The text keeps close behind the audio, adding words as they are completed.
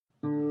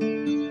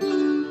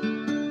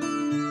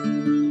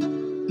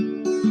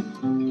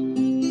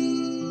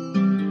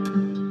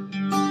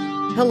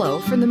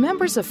Hello from the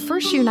members of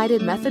First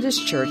United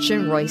Methodist Church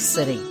in Royse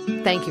City.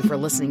 Thank you for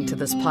listening to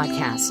this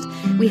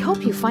podcast. We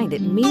hope you find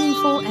it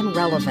meaningful and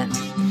relevant.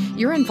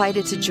 You're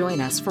invited to join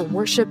us for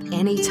worship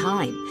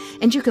anytime,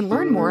 and you can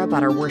learn more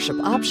about our worship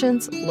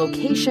options,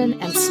 location,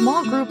 and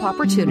small group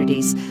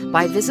opportunities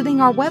by visiting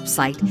our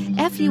website,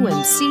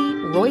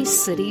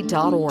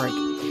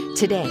 fumcroysecity.org.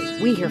 Today,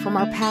 we hear from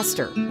our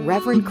pastor,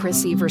 Reverend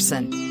Chris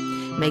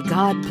Everson. May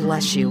God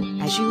bless you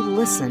as you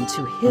listen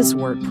to His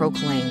word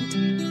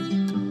proclaimed.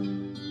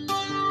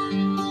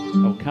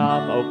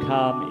 O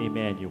come,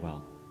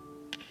 Emmanuel,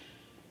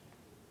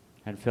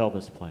 and fill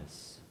this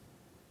place.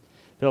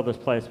 Fill this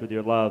place with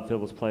your love, fill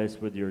this place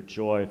with your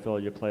joy, fill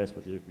your place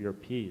with your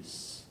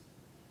peace,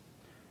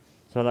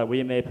 so that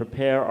we may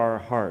prepare our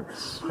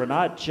hearts for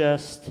not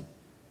just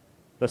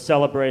the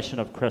celebration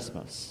of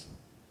Christmas,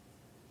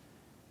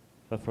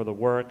 but for the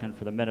work and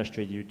for the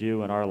ministry you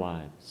do in our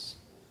lives,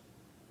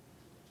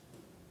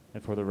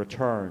 and for the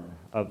return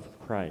of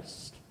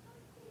Christ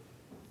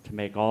to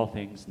make all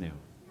things new.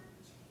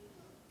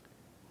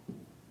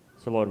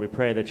 So, Lord, we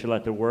pray that you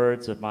let the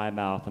words of my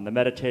mouth and the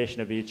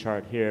meditation of each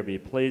heart here be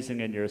pleasing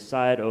in your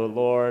sight, O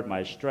Lord,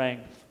 my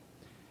strength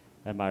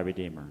and my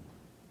Redeemer.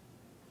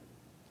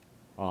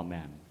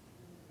 Amen.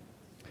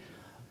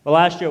 Well,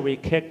 last week we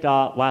kicked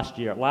off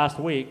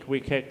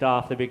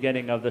the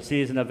beginning of the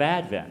season of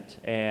Advent.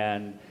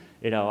 And,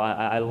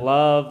 I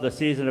love the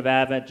season of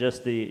Advent,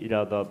 just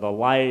the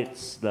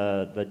lights,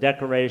 the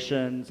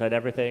decorations and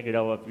everything.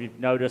 If you've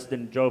noticed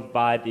and drove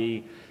by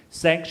the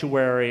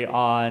sanctuary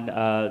on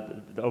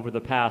over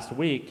the past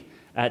week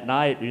at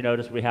night, you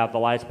notice we have the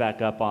lights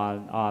back up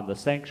on the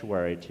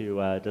sanctuary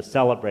to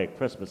celebrate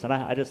Christmas, and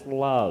I just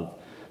love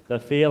the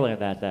feeling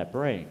that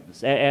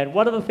brings. And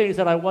one of the things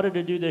that I wanted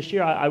to do this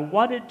year, I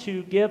wanted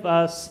to give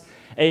us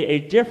a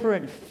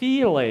different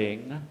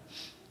feeling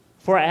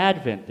for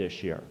Advent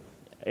this year.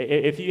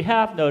 If you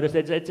have noticed,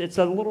 it's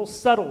a little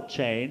subtle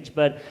change,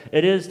 but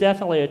it is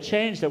definitely a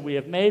change that we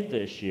have made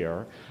this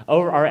year.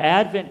 Over our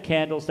Advent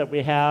candles that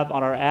we have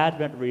on our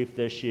Advent wreath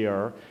this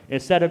year,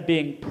 instead of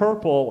being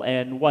purple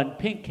and one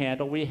pink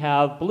candle, we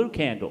have blue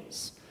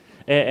candles.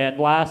 And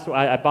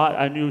I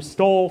bought a new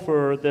stole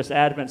for this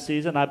Advent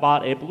season. I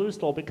bought a blue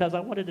stole because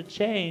I wanted to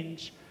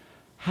change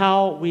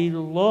how we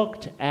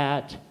looked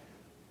at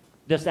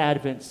this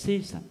Advent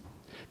season.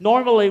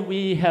 Normally,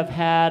 we have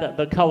had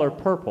the color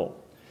purple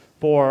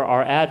for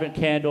our Advent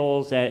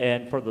candles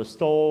and for the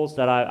stoles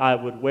that I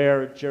would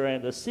wear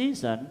during the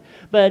season.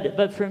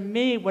 But for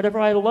me, whenever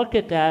I look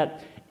at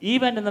that,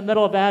 even in the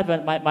middle of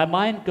Advent, my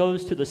mind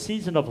goes to the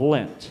season of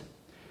Lent.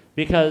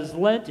 Because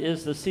Lent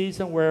is the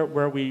season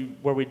where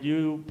we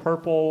do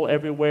purple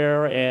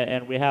everywhere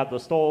and we have the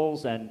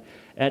stoles and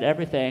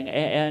everything.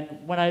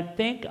 And when I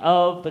think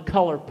of the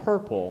color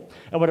purple,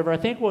 and whatever I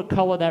think what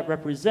color that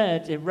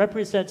represents, it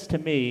represents to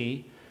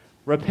me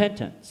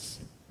repentance.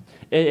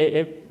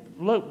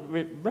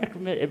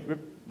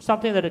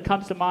 Something that it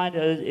comes to mind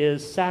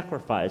is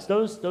sacrifice.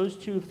 Those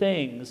two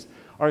things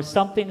are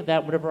something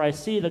that whenever I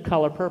see the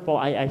color purple,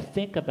 I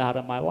think about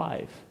in my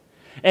life.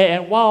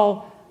 And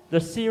while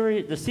the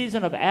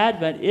season of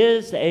Advent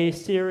is a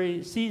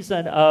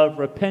season of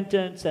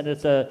repentance and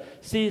it's a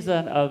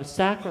season of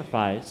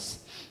sacrifice,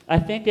 I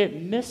think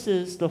it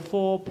misses the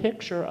full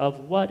picture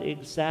of what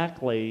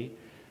exactly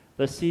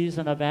the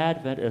season of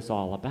Advent is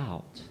all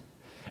about.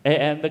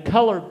 And the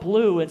color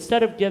blue,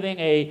 instead of giving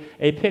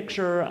a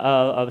picture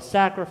of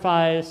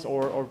sacrifice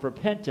or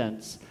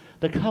repentance,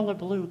 the color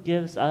blue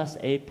gives us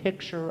a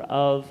picture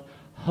of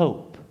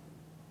hope.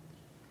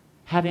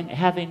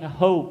 Having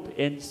hope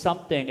in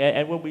something.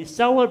 And when we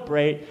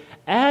celebrate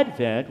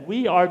Advent,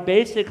 we are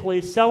basically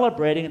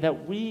celebrating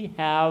that we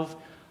have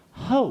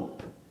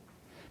hope.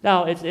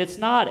 Now, it's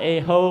not a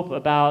hope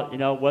about,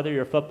 whether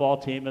your football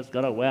team is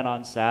going to win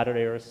on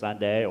Saturday or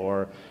Sunday,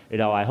 or,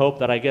 I hope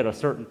that I get a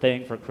certain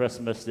thing for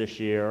Christmas this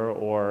year,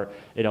 or,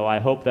 I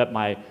hope that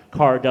my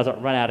car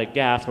doesn't run out of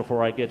gas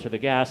before I get to the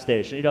gas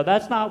station.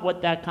 That's not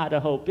what that kind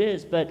of hope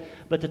is, but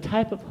the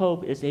type of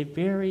hope is a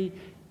very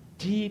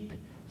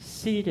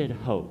deep-seated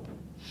hope,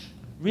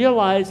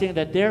 realizing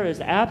that there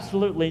is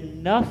absolutely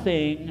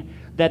nothing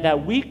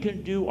that we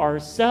can do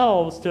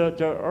ourselves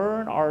to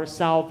earn our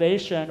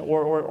salvation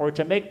or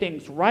to make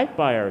things right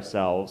by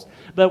ourselves,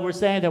 but we're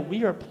saying that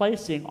we are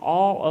placing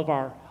all of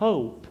our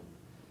hope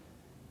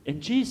in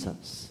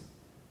Jesus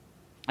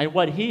and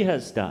what He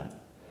has done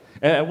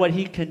and what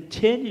He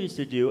continues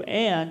to do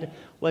and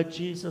what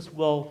Jesus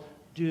will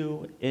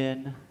do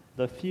in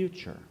the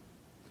future.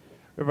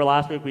 Remember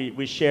last week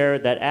we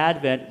shared that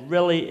Advent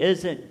really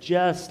isn't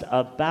just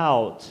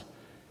about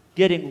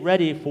getting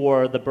ready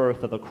for the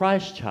birth of the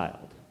Christ child.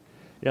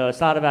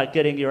 It's not about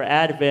getting your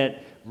Advent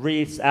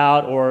wreaths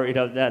out or,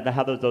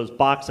 have those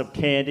box of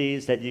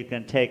candies that you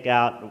can take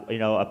out,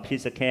 a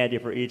piece of candy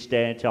for each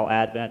day until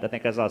Advent. I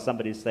think I saw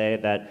somebody say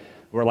that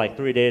we're like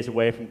 3 days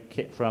away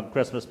from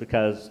Christmas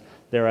because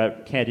they're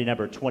at candy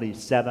number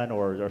 27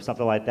 or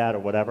something like that or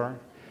whatever.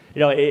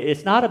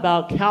 It's not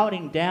about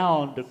counting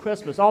down to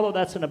Christmas, although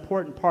that's an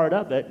important part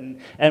of it,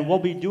 and we'll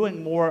be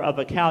doing more of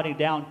a counting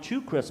down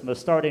to Christmas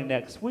starting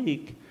next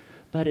week,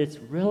 but it's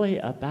really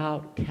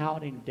about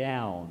counting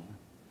down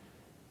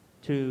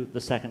to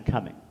the second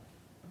coming,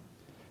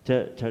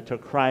 to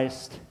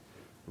Christ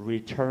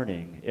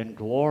returning in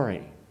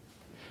glory,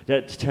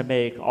 to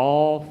make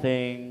all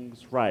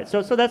things right.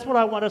 So that's what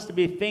I want us to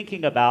be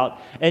thinking about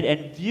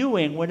and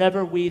viewing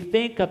whenever we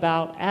think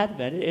about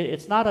Advent.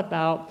 It's not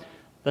about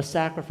the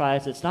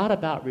sacrifice. It's not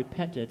about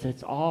repentance.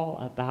 It's all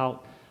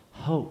about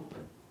hope.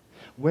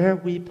 Where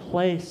we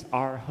place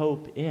our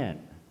hope in.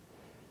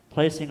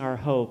 Placing our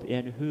hope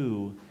in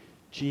who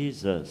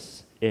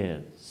Jesus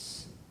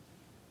is.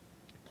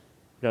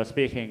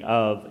 Speaking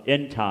of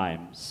end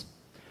times,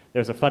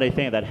 there's a funny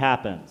thing that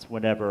happens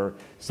whenever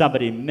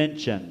somebody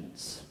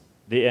mentions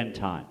the end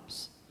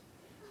times.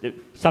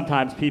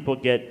 Sometimes people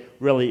get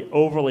really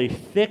overly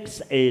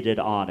fixated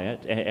on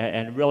it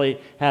and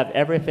really have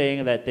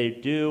everything that they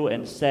do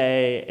and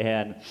say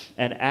and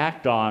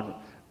act on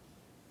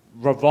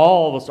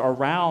revolves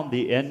around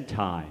the end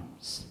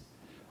times.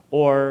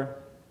 Or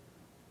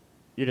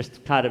you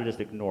just kind of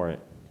ignore it.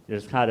 You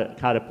just kind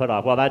of put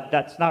off, well,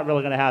 that's not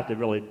really going to have to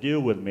really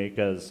do with me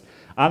because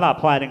I'm not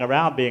planning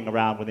around being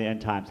around when the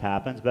end times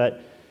happens.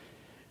 But,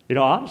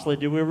 honestly,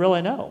 do we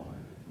really know?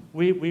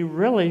 We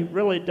really,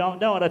 really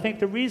don't know. And I think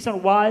the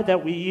reason why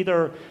that we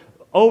either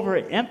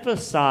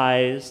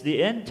overemphasize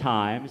the end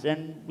times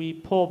and we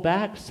pull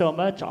back so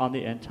much on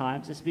the end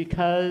times is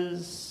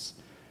because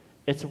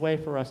it's a way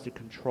for us to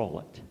control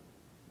it.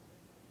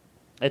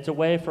 It's a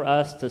way for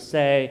us to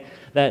say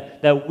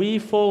that we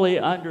fully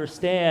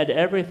understand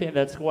everything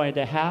that's going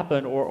to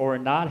happen or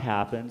not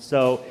happen.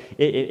 So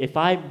if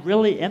I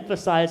really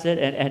emphasize it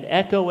and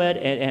echo it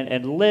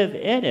and live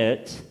in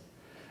it,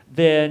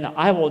 then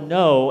I will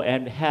know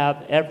and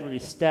have every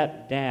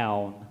step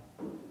down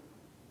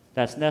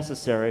that's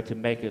necessary to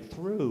make it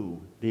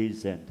through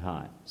these end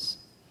times.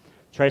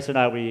 Tracy and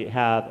I, we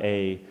have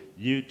a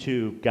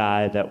YouTube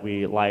guy that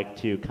we like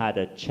to kind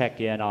of check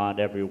in on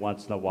every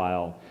once in a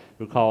while,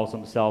 who calls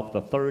himself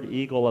the third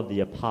eagle of the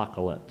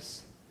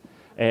apocalypse.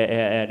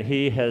 And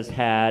he has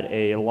had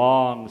a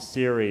long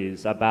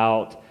series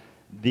about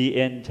the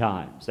end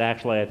times.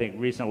 Actually, I think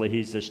recently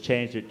he's just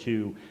changed it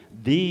to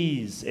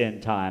these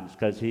end times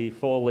because he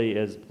fully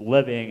is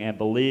living and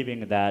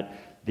believing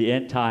that the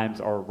end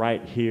times are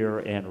right here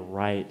and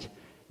right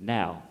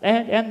now.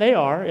 And they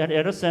are, in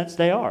a sense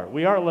they are.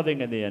 We are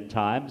living in the end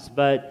times,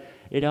 but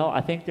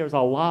I think there's a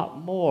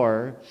lot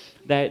more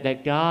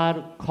that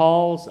God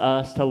calls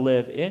us to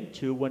live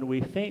into when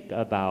we think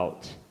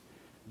about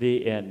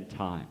the end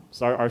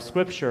times. Our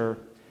scripture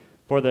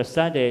for this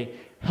Sunday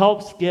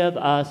helps give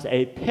us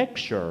a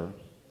picture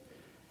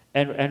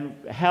and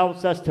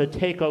helps us to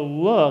take a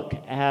look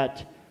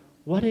at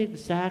what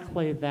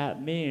exactly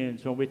that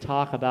means when we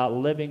talk about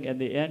living in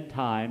the end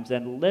times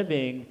and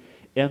living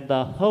in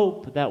the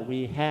hope that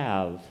we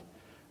have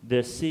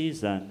this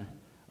season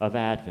of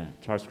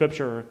Advent. Our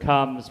scripture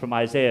comes from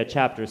Isaiah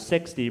chapter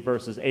 60,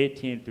 verses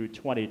 18 through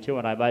 22,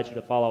 and I invite you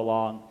to follow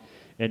along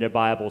in your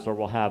Bibles, or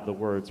we'll have the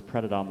words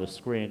printed on the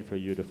screen for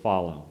you to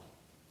follow.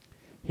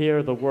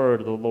 Hear the word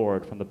of the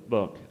Lord from the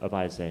book of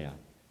Isaiah.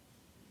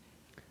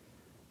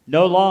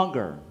 No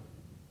longer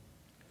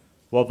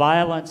will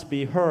violence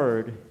be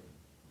heard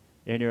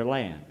in your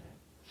land,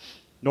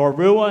 nor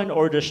ruin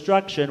or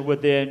destruction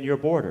within your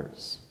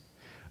borders,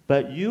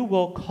 but you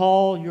will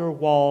call your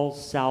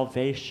walls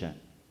salvation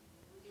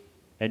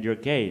and your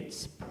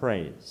gates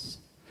praise.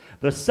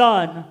 The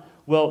sun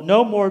will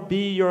no more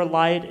be your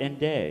light in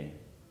day,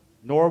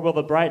 nor will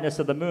the brightness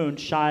of the moon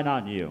shine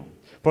on you.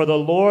 For the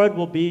Lord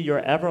will be your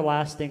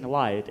everlasting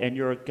light, and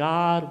your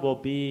God will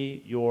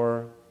be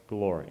your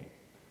glory.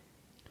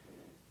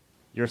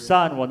 Your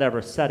sun will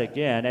never set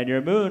again, and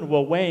your moon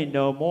will wane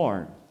no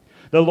more.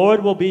 The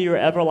Lord will be your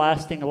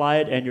everlasting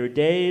light, and your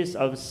days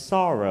of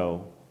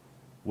sorrow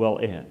will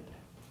end.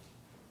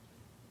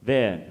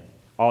 Then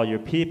all your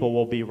people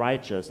will be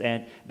righteous,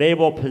 and they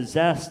will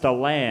possess the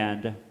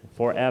land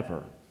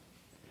forever.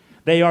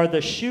 They are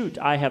the shoot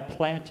I have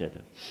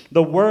planted,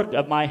 the work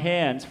of my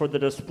hands for the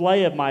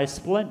display of my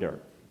splendor.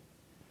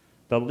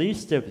 The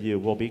least of you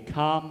will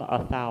become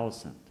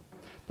 1,000,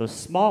 the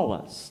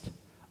smallest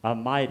a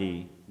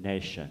mighty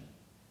nation.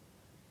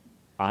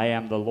 I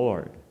am the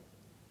Lord.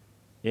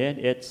 In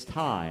its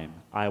time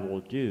I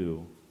will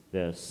do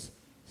this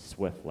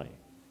swiftly.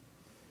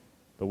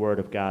 The word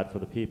of God for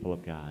the people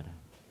of God.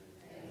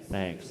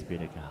 Thanks be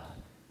to God.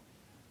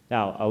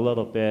 Now, a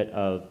little bit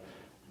of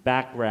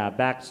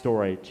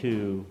backstory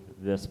to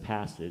this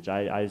passage.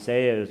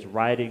 Isaiah is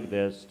writing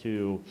this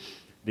to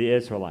the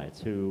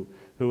Israelites who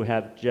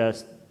have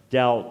just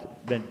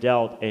been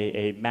dealt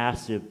a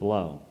massive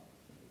blow.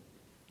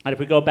 And if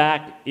we go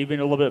back even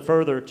a little bit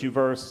further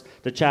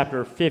to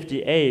chapter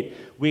 58,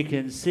 we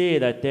can see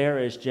that there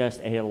is just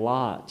a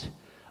lot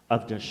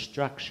of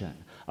destruction,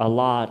 a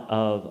lot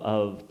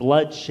of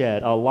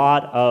bloodshed, a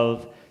lot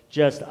of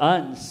just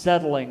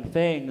unsettling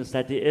things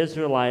that the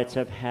Israelites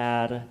have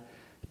had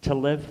to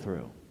live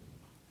through.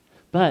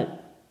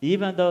 But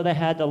even though they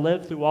had to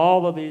live through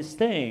all of these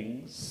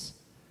things,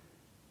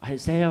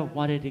 Isaiah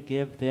wanted to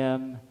give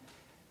them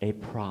a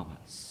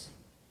promise.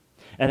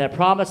 And that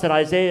promise that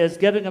Isaiah is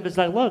giving them is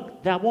like,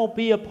 look, that won't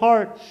be a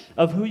part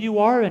of who you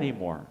are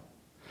anymore.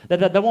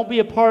 That won't be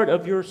a part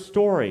of your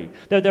story.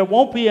 That there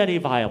won't be any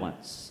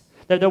violence.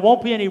 That there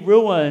won't be any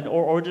ruin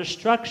or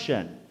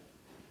destruction.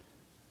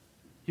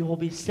 You will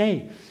be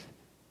safe.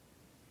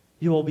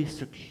 You will be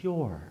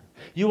secure.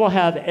 You will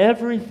have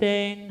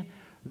everything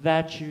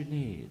that you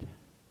need.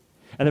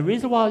 And the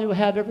reason why you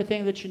have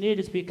everything that you need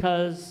is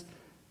because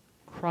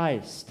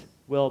Christ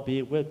will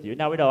be with you.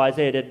 Now we know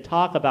Isaiah didn't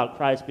talk about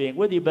Christ being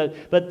with you,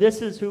 but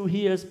this is who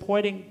he is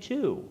pointing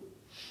to.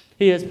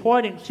 He is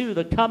pointing to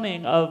the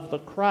coming of the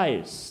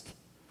Christ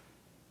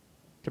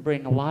to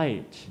bring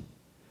light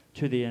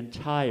to the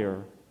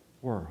entire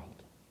world.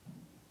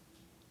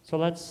 So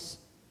let's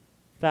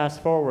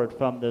fast forward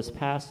from this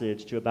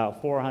passage to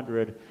about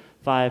 400,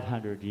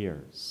 500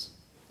 years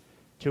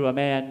to a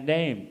man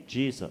named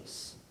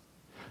Jesus.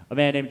 A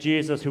man named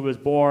Jesus who was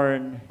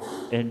born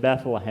in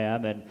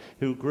Bethlehem and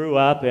who grew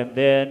up and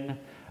then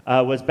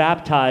was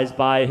baptized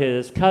by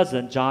his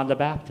cousin, John the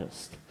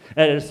Baptist.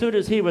 And as soon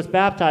as he was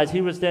baptized,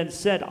 he was then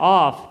sent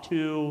off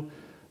to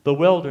the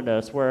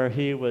wilderness where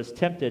he was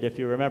tempted, if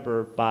you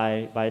remember,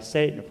 by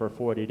Satan for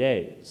 40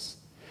 days.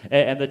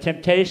 And the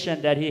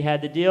temptation that he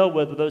had to deal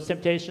with those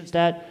temptations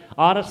that,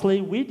 honestly,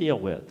 we deal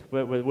with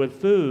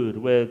food,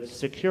 with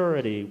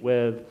security,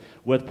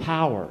 with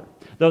power.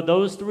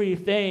 Those three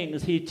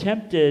things he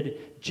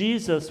tempted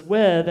Jesus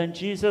with, and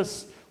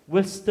Jesus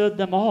withstood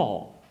them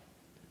all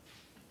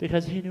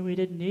because he knew he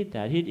didn't need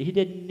that. He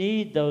didn't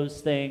need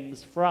those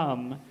things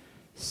from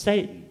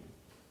Satan.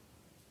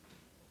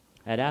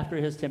 And after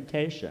his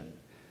temptation,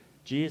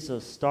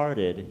 Jesus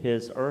started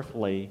his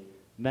earthly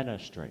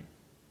ministry.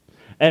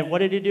 And what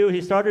did he do?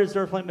 He started his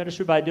earthly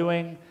ministry by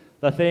doing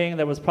the thing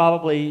that was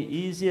probably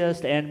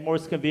easiest and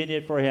most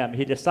convenient for him.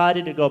 He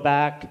decided to go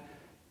back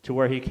to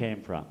where he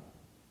came from,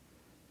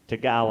 to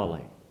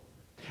Galilee.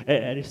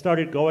 And he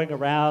started going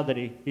around,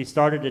 and he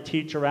started to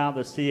teach around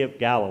the Sea of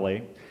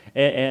Galilee.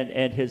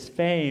 And his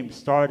fame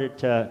started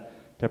to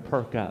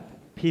perk up.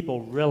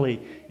 People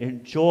really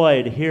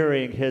enjoyed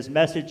hearing his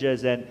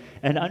messages and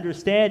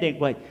understanding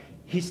what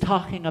he's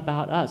talking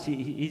about us.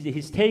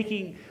 He's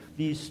taking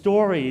these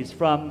stories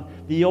from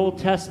the Old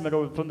Testament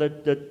or from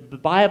the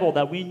Bible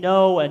that we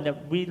know and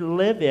that we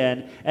live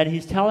in, and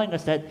he's telling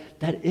us that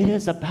it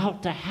is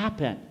about to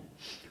happen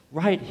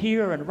right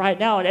here and right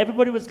now, and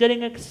everybody was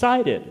getting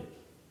excited.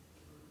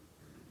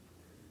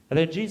 And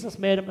then Jesus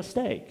made a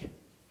mistake.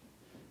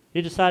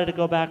 He decided to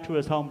go back to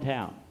his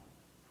hometown.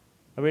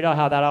 And we know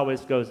how that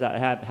always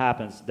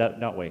happens,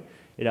 don't we?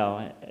 You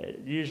know,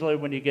 usually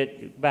when you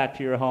get back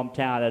to your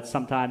hometown, that's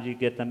sometimes you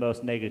get the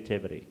most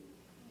negativity.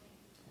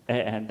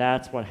 And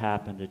that's what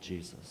happened to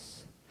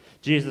Jesus.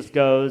 Jesus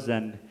goes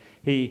and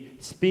he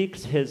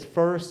speaks his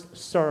first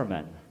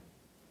sermon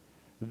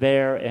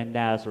there in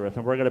Nazareth.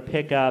 And we're going to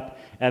pick up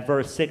at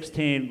verse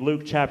 16,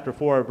 Luke chapter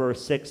 4,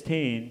 verse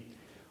 16,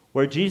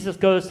 where Jesus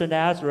goes to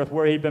Nazareth,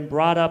 where he'd been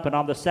brought up, and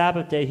on the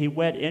Sabbath day he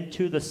went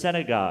into the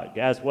synagogue,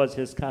 as was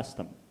his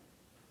custom.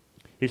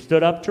 He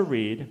stood up to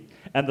read,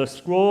 and the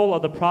scroll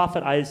of the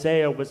prophet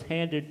Isaiah was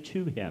handed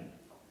to him.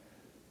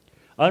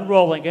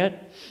 Unrolling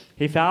it,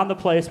 he found the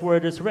place where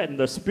it is written,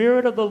 "The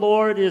Spirit of the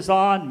Lord is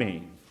on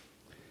me,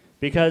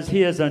 because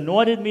he has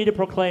anointed me to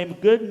proclaim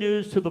good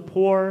news to the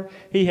poor.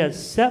 He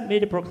has sent me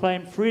to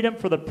proclaim freedom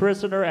for the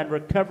prisoner and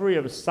recovery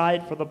of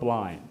sight for the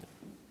blind,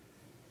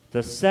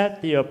 to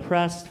set the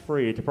oppressed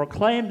free, to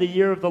proclaim the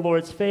year of the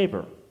Lord's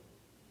favor."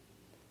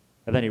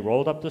 And then he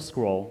rolled up the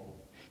scroll.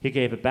 He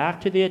gave it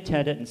back to the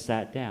attendant and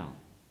sat down.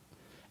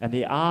 And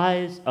the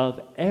eyes of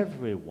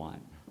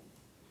everyone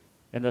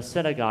in the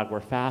synagogue were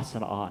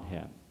fastened on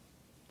him.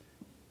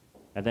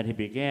 And then he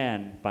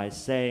began by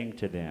saying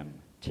to them,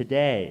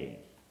 "Today,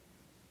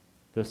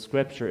 the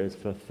scripture is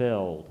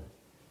fulfilled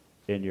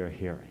in your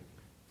hearing."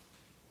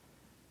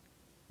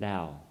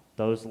 Now,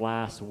 those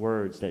last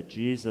words that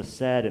Jesus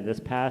said in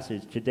this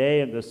passage, "Today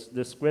in this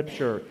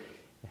scripture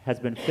has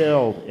been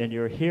filled in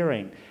your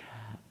hearing,"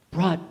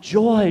 brought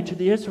joy to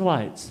the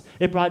Israelites.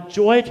 It brought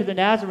joy to the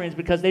Nazarenes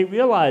because they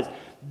realized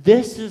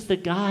this is the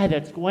guy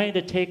that's going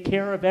to take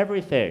care of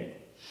everything.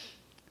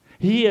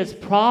 He has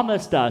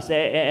promised us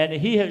and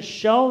he has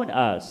shown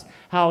us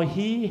how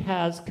he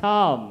has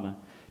come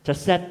to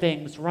set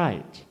things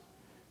right.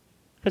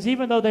 Because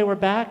even though they were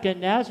back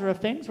in Nazareth,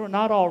 things were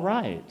not all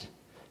right.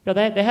 You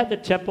know, they had the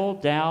temple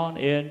down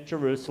in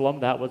Jerusalem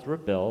that was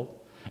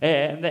rebuilt.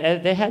 And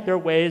they had their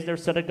ways, their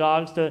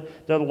synagogues to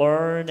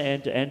learn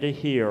and to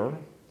hear.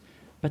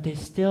 But they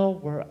still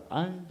were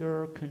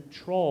under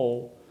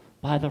control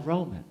by the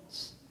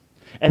Romans.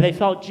 And they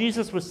felt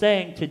Jesus was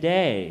saying,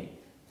 "Today,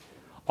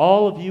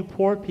 all of you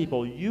poor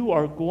people, you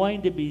are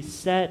going to be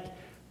set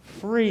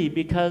free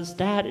because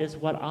that is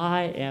what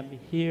I am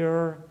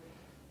here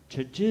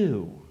to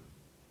do."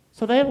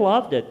 So they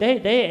loved it. They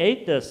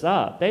ate this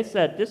up. They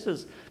said, this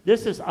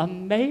is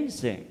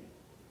amazing.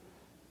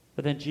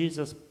 But then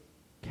Jesus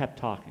kept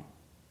talking.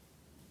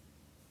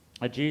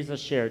 Jesus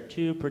shared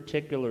two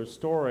particular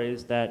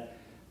stories that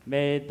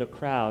made the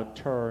crowd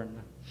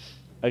turn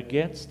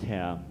against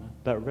him,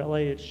 but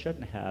really it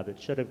shouldn't have.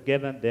 It should have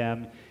given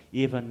them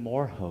even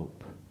more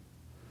hope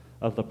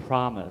of the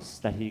promise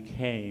that he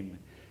came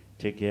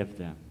to give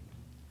them.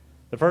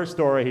 The first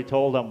story he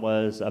told them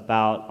was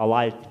about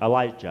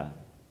Elijah.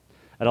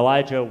 And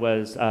Elijah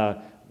was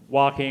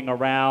walking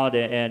around,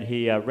 and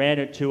he ran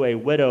into a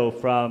widow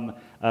from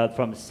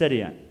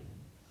Sidon,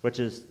 which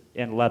is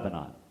in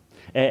Lebanon.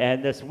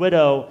 And this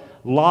widow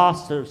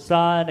lost her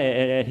son,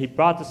 and he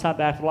brought the son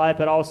back to life,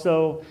 but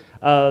also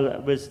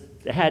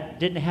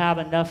didn't have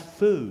enough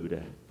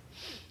food.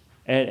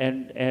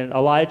 And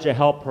Elijah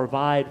helped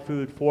provide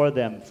food for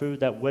them,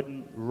 food that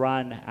wouldn't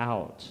run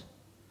out.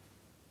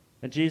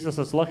 And Jesus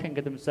is looking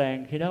at them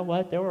saying, you know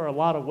what? There were a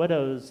lot of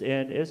widows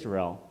in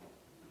Israel.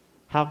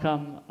 How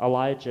come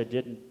Elijah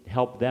didn't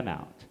help them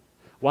out?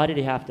 Why did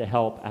he have to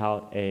help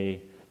out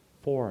a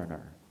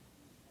foreigner?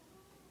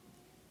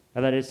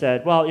 And then he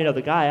said, well,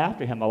 the guy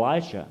after him,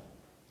 Elisha,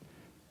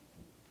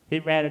 he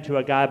ran into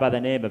a guy by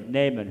the name of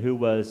Naaman who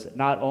was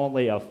not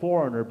only a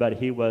foreigner, but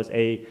he was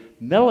a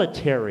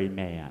military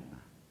man.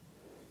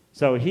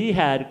 So he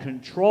had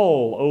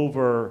control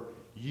over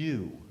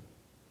you.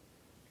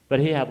 But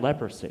he had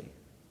leprosy.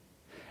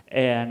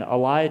 And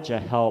Elijah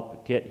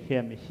helped get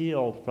him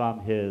healed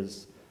from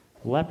his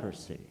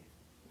leprosy.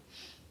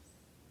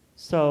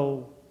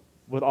 So,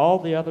 with all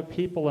the other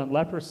people in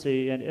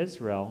leprosy in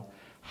Israel,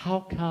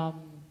 how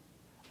come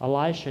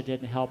Elisha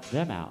didn't help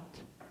them out?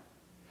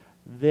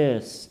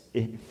 This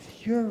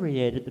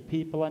infuriated the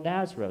people in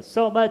Nazareth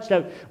so much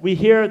that we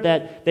hear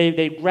that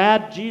they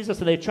grabbed Jesus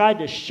and they tried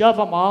to shove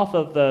him off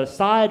of the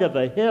side of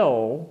a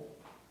hill,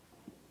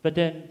 but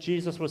then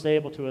Jesus was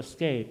able to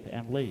escape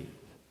and leave.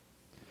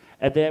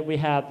 And then we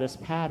have this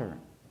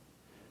pattern.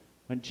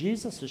 When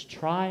Jesus is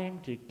trying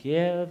to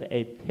give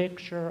a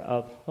picture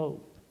of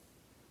hope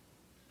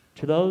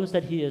to those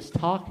that he is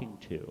talking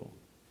to,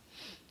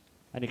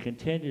 and he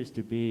continues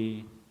to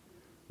be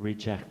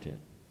rejected.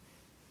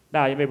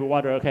 Now, you may be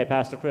wondering, okay,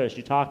 Pastor Chris,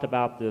 you talked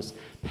about this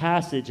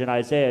passage in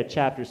Isaiah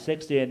chapter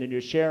 60, and then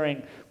you're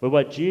sharing with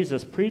what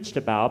Jesus preached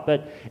about.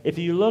 But if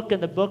you look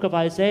in the book of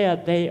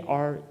Isaiah, they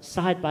are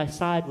side by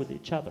side with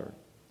each other.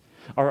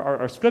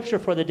 Our scripture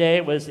for the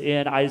day was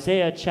in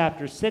Isaiah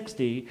chapter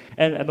 60,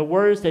 and the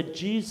words that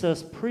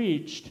Jesus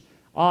preached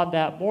on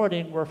that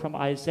morning were from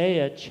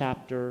Isaiah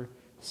chapter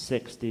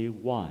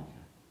 61.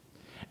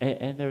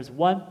 And there's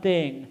one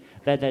thing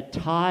that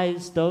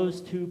ties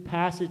those two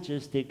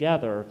passages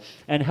together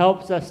and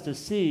helps us to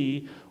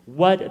see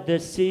what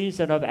this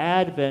season of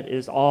Advent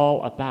is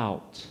all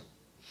about.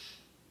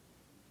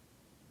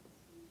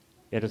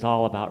 It is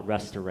all about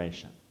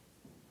restoration.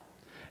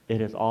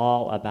 It is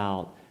all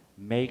about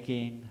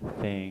making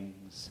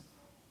things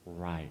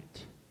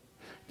right.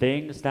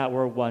 Things that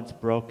were once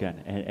broken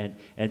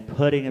and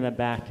putting them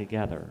back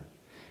together.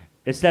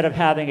 Instead of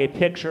having a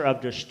picture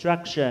of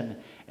destruction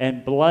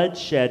and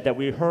bloodshed that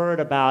we heard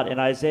about in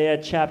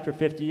Isaiah chapter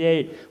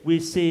 58, we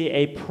see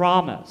a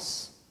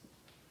promise.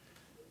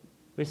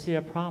 We see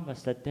a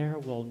promise that there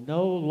will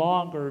no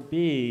longer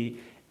be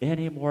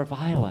any more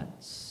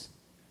violence,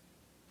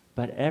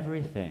 but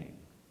everything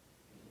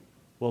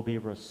will be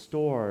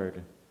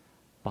restored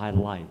by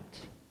light.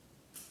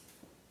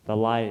 The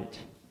light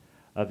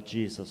of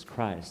Jesus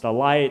Christ. A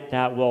light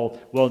that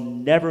will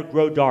never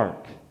grow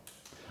dark.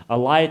 A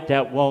light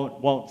that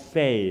won't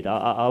fade,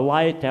 a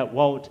light that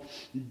won't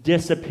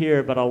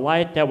disappear, but a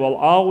light that will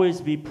always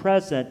be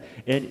present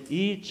in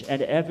each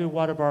and every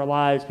one of our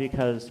lives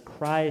because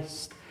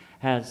Christ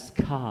has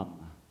come.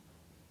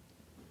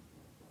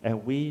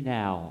 And we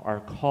now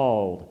are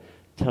called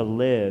to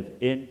live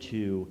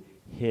into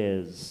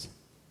his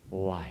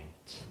light.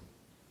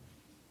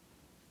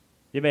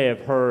 You may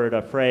have heard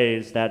a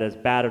phrase that is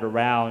battered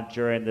around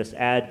during this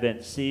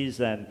Advent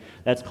season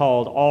that's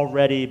called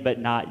already but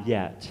not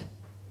yet.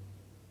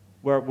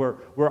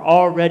 We're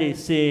already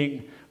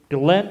seeing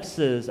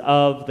glimpses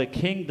of the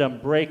kingdom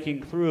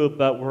breaking through,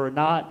 but we're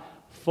not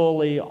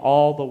fully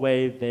all the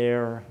way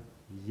there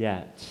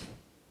yet.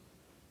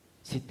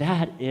 See,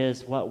 that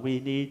is what we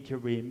need to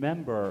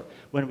remember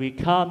when we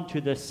come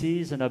to the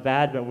season of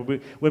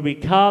Advent, when we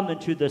come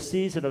into the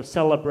season of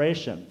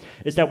celebration,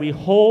 is that we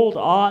hold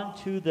on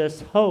to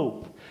this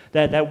hope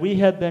that we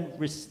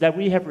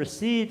have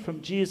received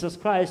from Jesus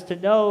Christ, to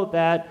know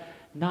that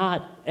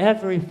not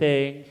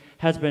everything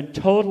has been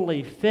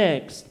totally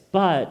fixed,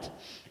 but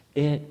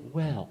it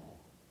will.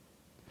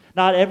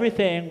 Not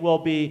everything will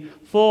be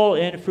full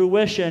in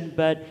fruition,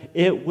 but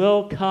it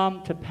will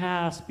come to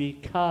pass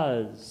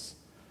because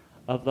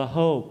of the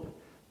hope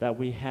that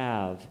we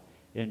have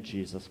in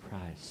Jesus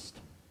Christ.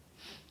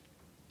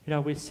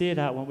 We see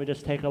that when we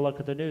just take a look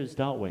at the news,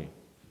 don't we?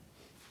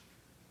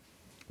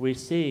 We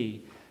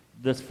see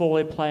this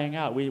fully playing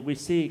out. We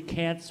see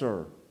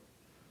cancer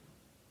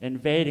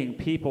invading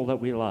people that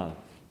we love.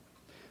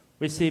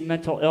 We see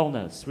mental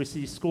illness. We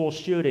see school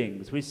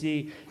shootings. We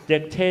see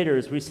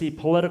dictators. We see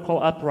political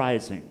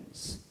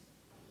uprisings.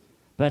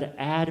 But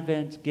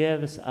Advent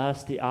gives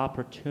us the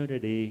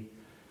opportunity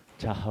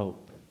to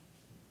hope.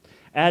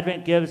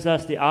 Advent gives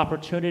us the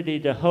opportunity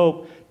to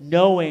hope,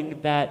 knowing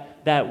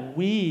that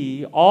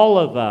we, all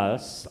of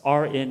us,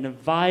 are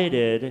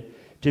invited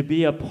to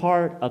be a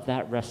part of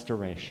that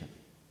restoration.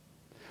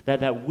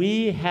 That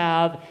we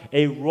have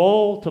a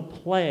role to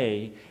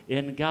play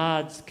in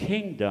God's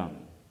kingdom.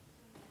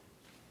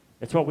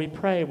 It's what we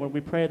pray when we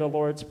pray the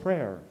Lord's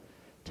Prayer,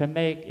 to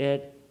make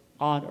it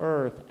on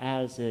earth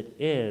as it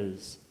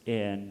is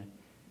in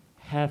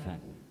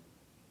heaven.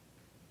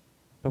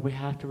 But we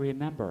have to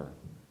remember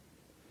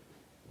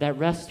that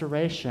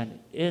restoration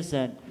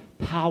isn't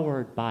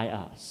powered by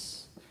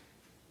us.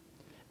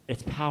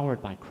 It's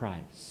powered by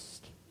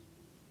Christ.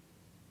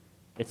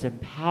 It's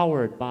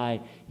empowered by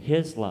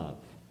His love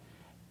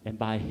and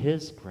by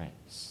His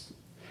grace.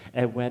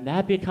 And when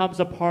that becomes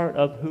a part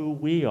of who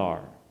we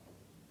are,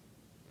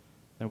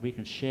 then we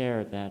can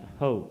share that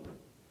hope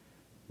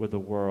with the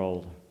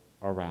world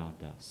around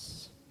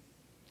us.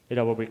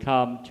 When we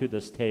come to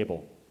this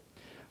table,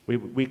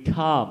 we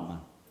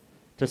come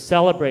to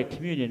celebrate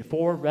communion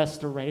for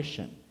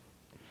restoration,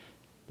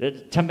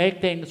 to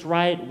make things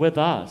right with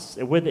us,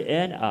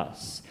 within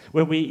us.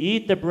 When we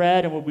eat the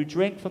bread and when we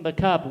drink from the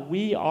cup,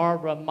 we are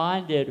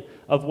reminded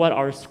of what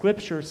our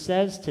scripture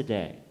says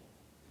today,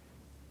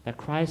 that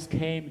Christ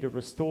came to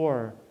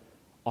restore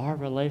our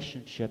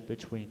relationship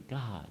between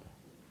God.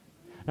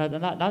 Now,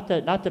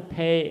 not to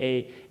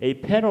pay a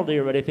penalty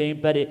or anything,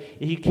 but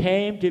He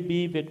came to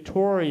be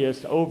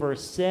victorious over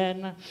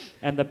sin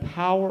and the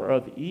power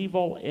of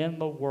evil in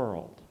the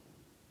world.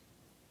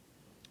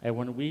 And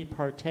when we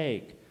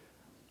partake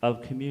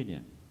of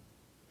communion,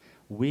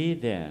 we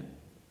then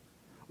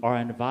are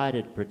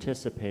invited to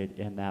participate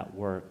in that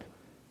work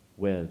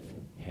with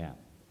Him.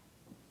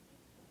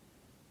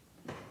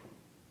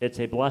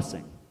 It's a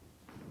blessing.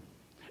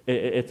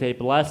 It's a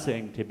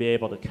blessing to be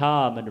able to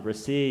come and to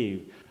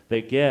receive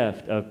the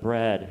gift of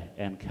bread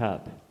and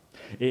cup.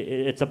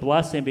 It's a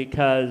blessing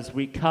because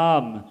we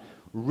come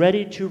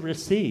ready to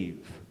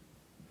receive.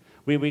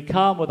 We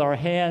come with our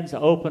hands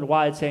open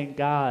wide saying,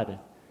 God,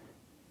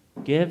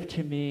 give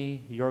to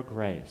me your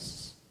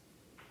grace.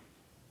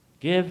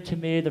 Give to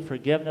me the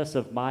forgiveness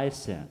of my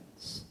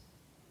sins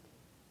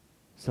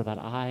so that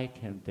I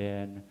can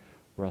then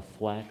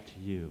reflect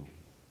you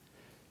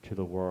to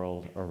the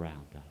world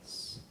around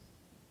us.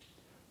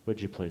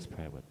 Would you please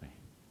pray with me?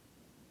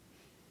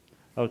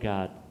 Oh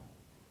God,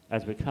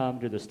 as we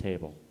come to this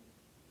table,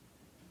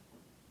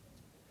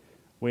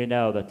 we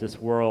know that this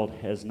world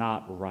is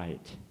not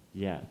right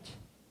yet.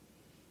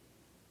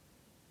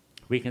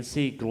 We can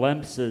see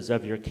glimpses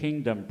of your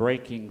kingdom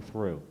breaking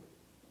through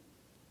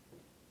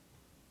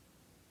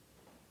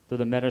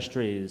the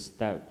ministries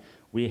that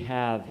we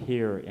have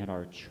here in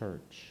our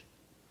church,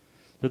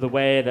 through the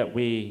way that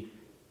we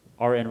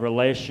are in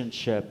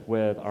relationship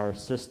with our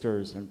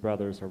sisters and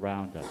brothers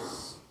around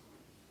us.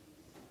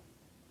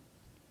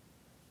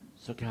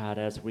 So God,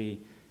 as we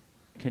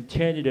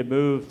continue to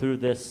move through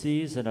this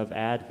season of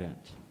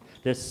Advent,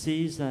 this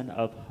season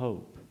of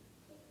hope,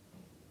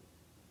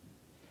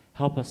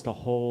 help us to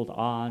hold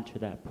on to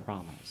that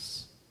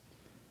promise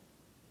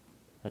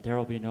that there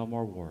will be no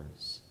more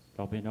wars,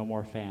 there will be no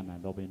more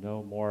famine, there will be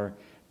no more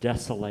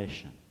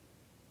desolation.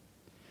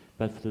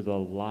 But through the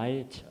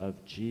light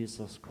of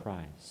Jesus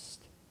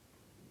Christ,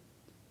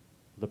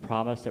 the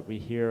promise that we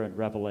hear in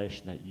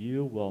Revelation that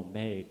you will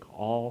make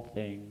all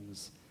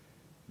things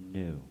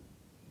new.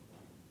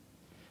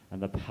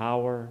 And the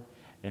power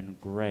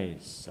and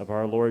grace of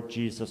our Lord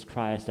Jesus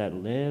Christ that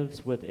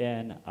lives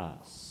within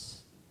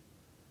us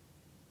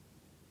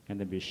can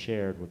then be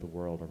shared with the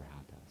world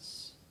around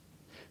us.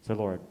 So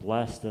Lord,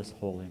 bless this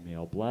holy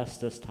meal, bless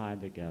this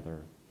time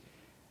together,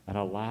 and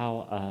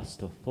allow us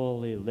to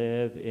fully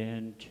live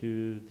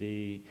into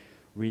the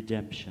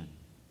redemption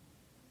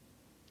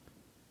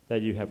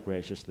that you have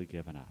graciously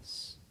given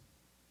us.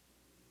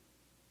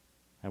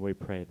 And we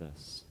pray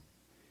this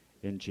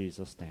in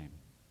Jesus' name.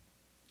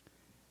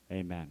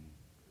 Amen.